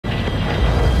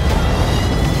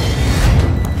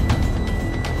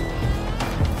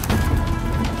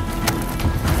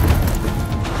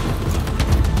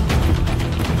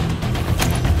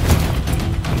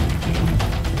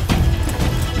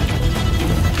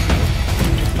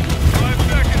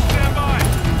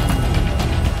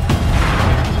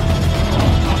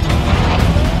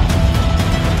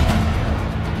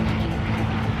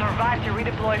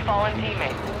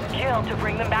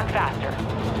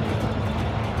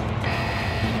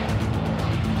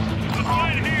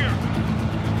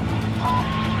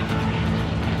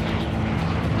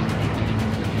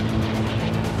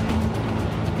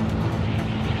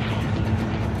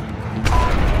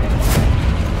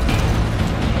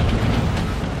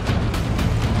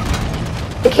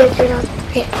kids are not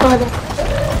okay. Oh, no.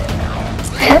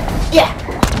 Yeah. Yeah.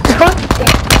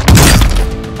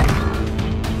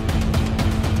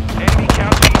 Enemy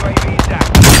counter UAV is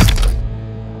active.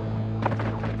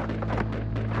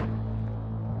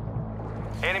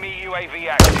 Enemy UAV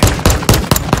active.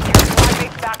 Your squad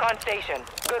mates back on station.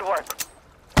 Good work.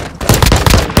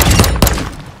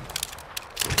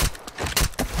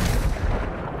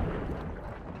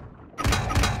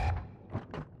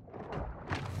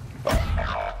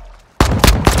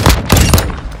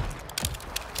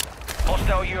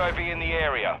 Hostile UAV in the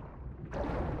area.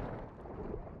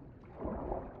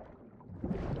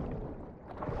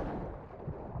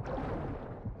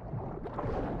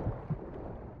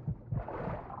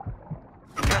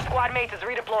 Your squad mate is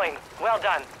redeploying. Well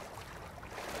done.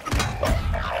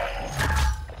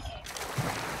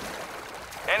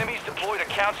 Enemies deployed a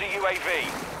counter UAV.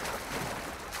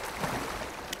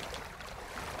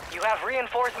 You have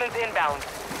reinforcements inbound.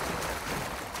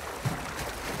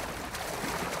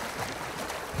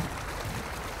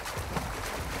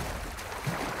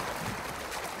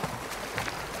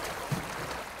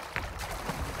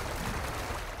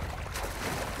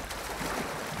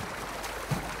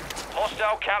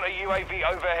 Hostile counter UAV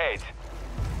overhead.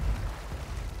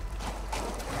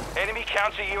 Enemy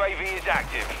counter UAV is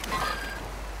active.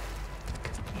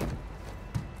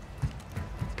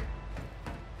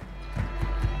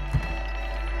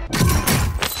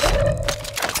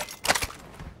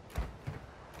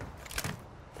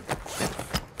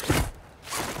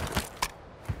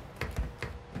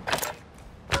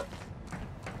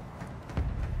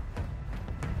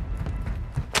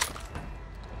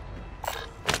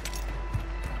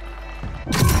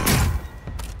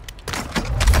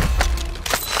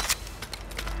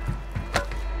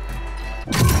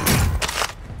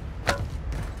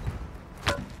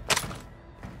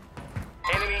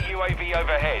 Enemy UAV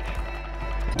overhead.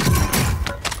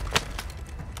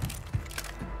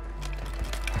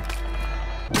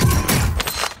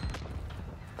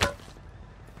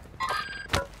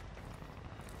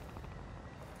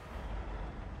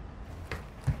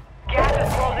 Gas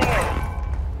is closing in.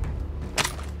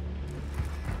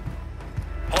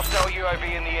 Hostile UAV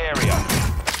in the area.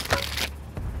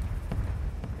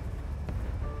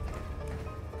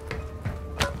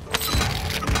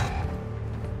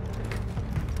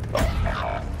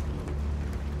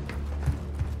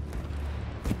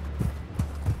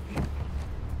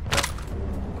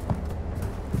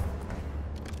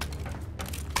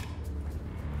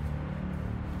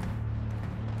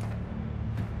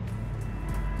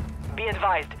 Be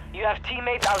advised, you have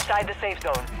teammates outside the safe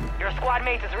zone. Your squad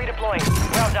mate is redeploying.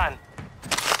 Well done.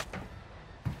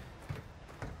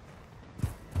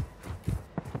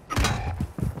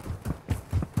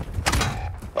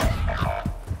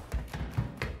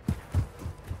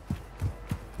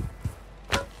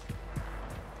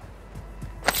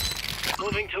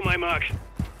 Moving to my mark.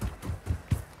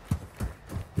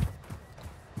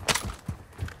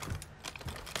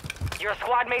 Your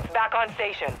squad mate's back on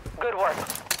station. Good work.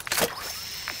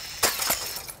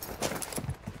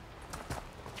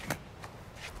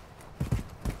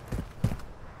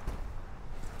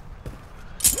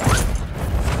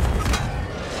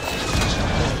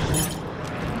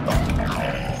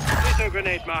 Lethal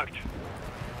grenade marked.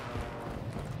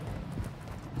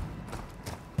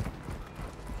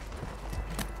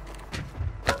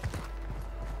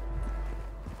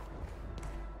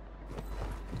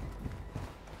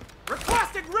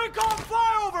 Requesting recon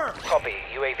flyover! Copy.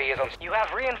 UAV is on. You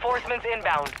have reinforcements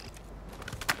inbound.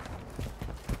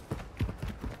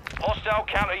 Hostile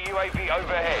counter UAV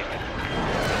overhead.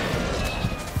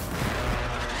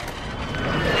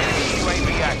 Enemy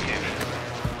UAV active.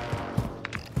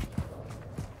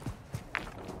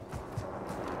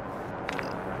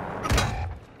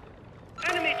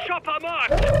 Enemy chopper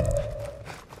marked.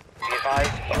 Be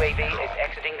advised, UAV is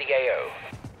exiting the AO.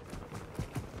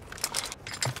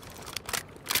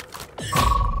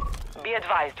 Be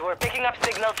advised, we're picking up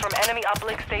signals from enemy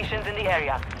uplink stations in the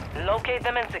area. Locate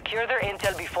them and secure their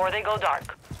intel before they go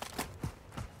dark.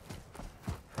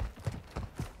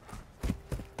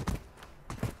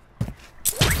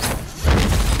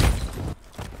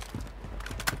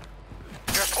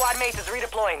 Your squad mate is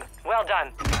redeploying. Well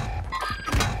done.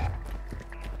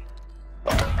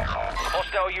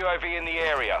 Hostile UAV in the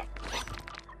area.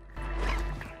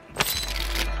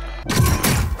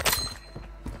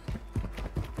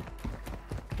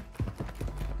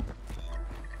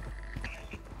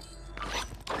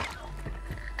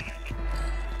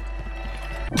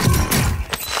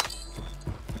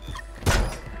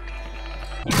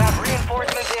 You have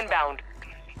reinforcements inbound.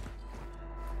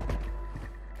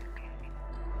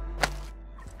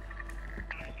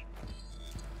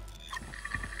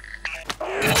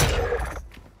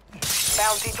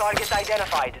 Bounty target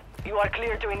identified. You are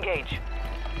clear to engage.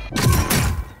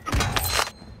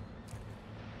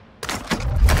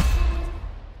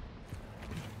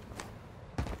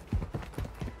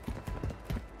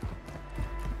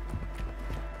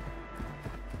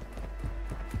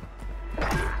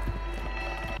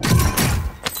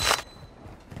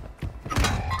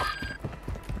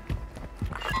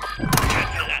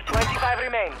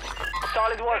 Remain.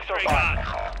 Solid work so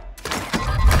far.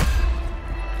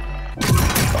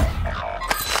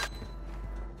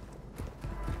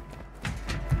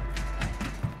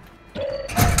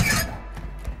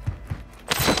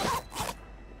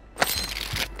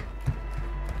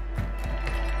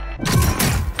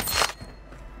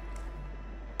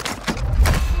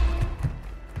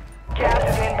 Gas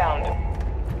is inbound.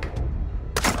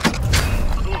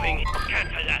 Moving.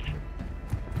 Cancel that.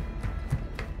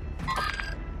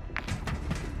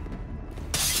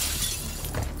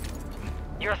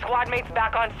 Your squad mate's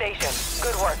back on station.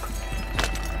 Good work.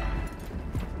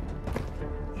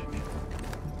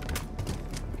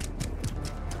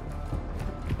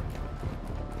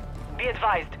 Be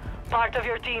advised, part of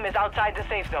your team is outside the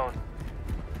safe zone.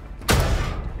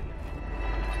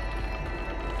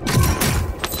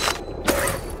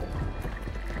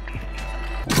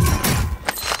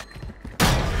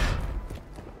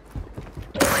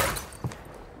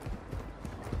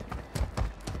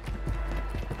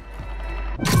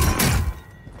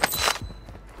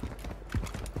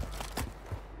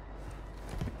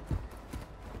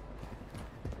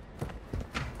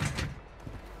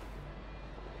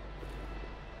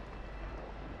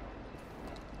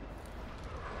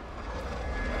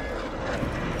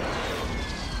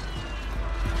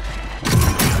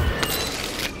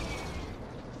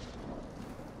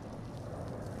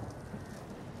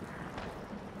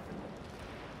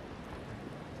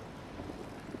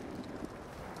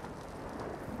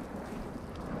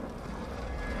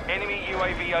 Enemy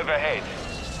UAV overhead.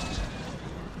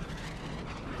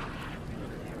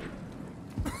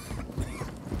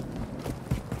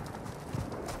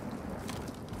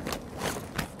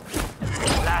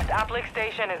 Last uplink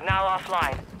station is now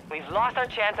offline. We've lost our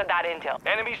chance at that intel.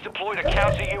 Enemies deployed a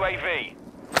counter UAV.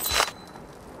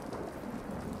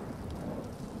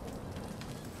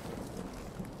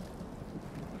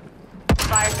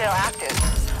 Fire sale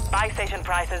active. Buy station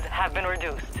prices have been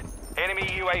reduced. Enemy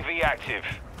UAV active.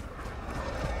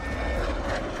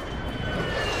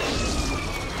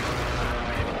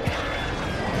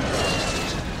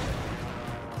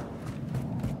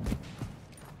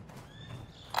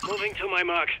 Moving to my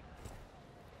mark.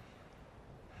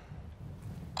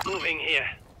 Moving here.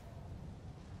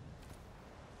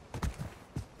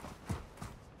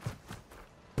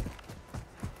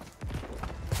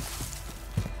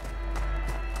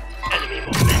 Enemy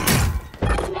movement.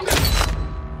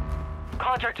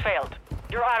 Contract failed.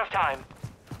 You're out of time.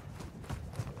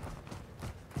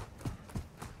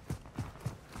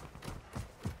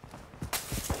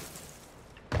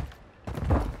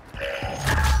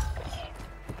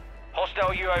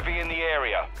 Hostile UAV in the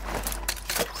area.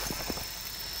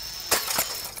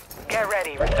 Get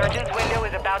ready. Resurgence window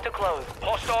is about to close.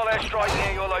 Hostile airstrike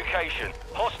near your location.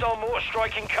 Hostile mortar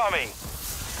strike incoming.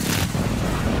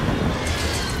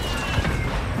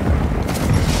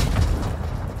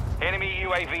 Enemy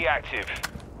UAV active.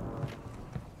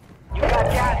 You got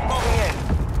gas moving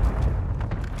in.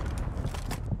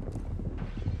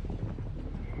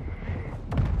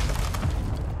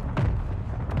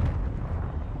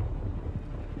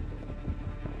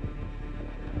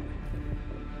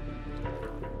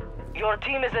 Your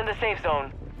team is in the safe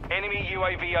zone. Enemy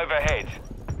UAV overhead.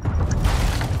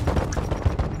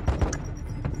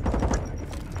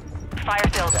 Fire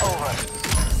sales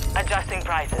over. Adjusting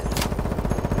prices.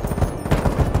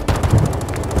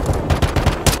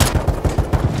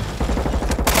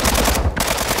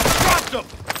 Dropped him!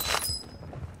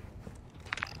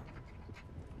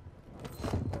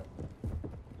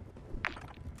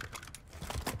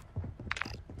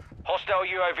 Hostile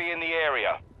UAV in the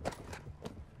area.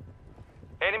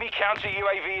 Enemy counter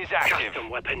UAV is active. Custom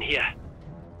weapon here.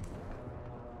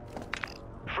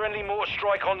 Friendly mortar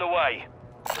strike on the way.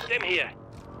 Them here.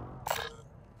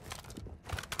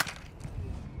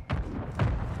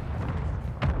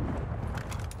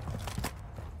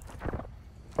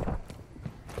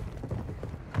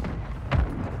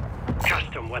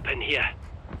 Custom weapon here.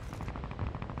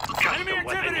 Custom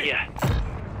weapon activity! here.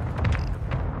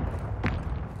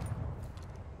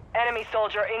 Enemy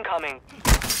soldier incoming.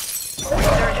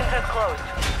 Resurgence has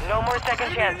closed. No more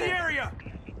second Enemy in the chances. area!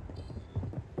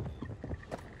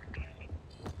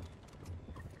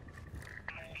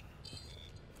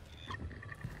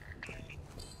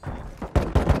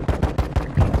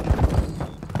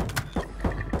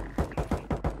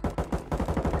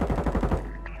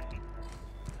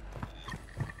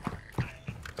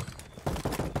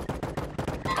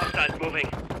 Hostiles moving.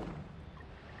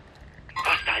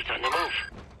 Hostiles on the move.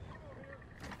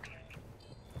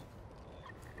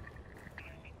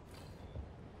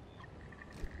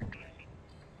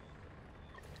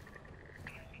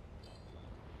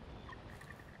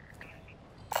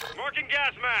 Marking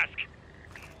gas mask.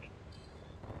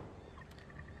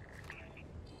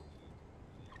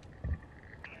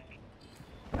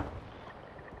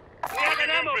 We have an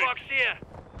ammo box here.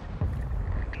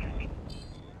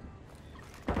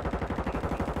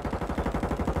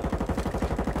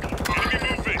 Enemy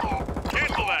moving.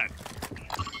 Cancel that.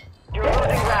 You're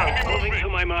losing ground. Moving to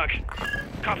my mark.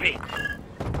 Copy.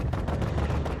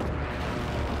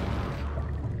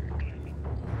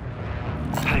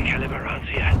 High caliber rounds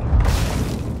here.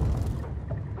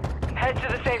 Head to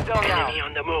the safe zone now. Enemy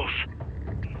on the move.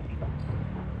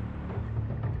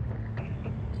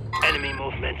 Enemy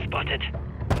movement spotted.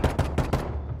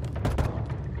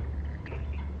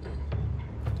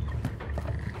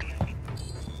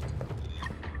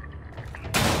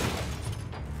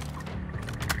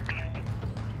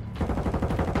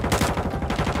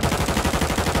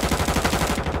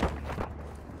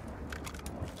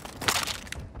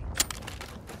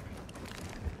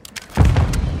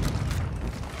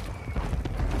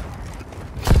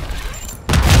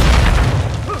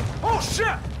 Oh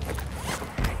shit!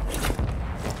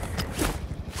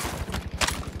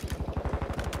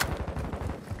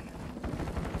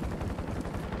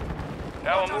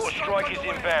 Our mortar strike is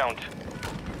inbound.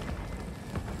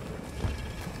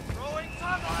 Throwing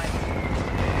sunlight.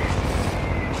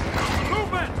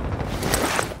 Movement!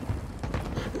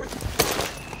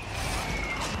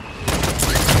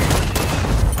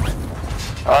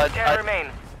 10 remain.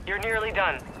 You're nearly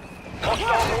done.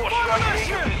 Hostile mortar strike in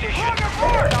your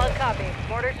position. Solid copy.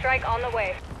 Mortar strike on the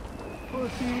way.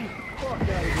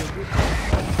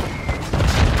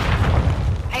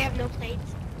 I have no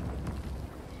plates.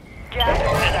 Gas is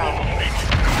down.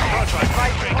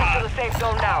 Advise you move to the safe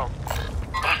zone now.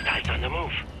 Hostiles on the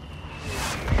move.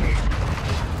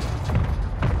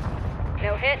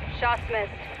 No hit. Shots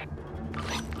missed.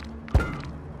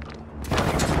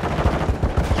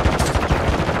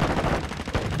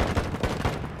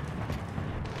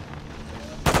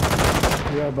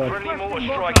 Friendly mortar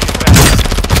strike inbound.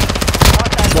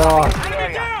 Hostiles in the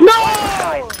area. No! One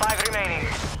inside. 5 remaining.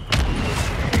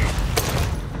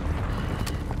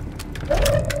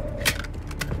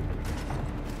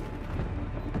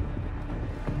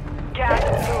 Gas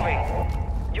is moving.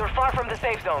 You're far from the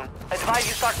safe zone. Advise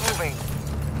you start moving.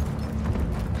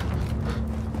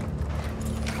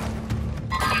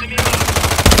 Enemy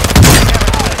Never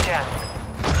stood a chance.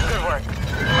 Good work.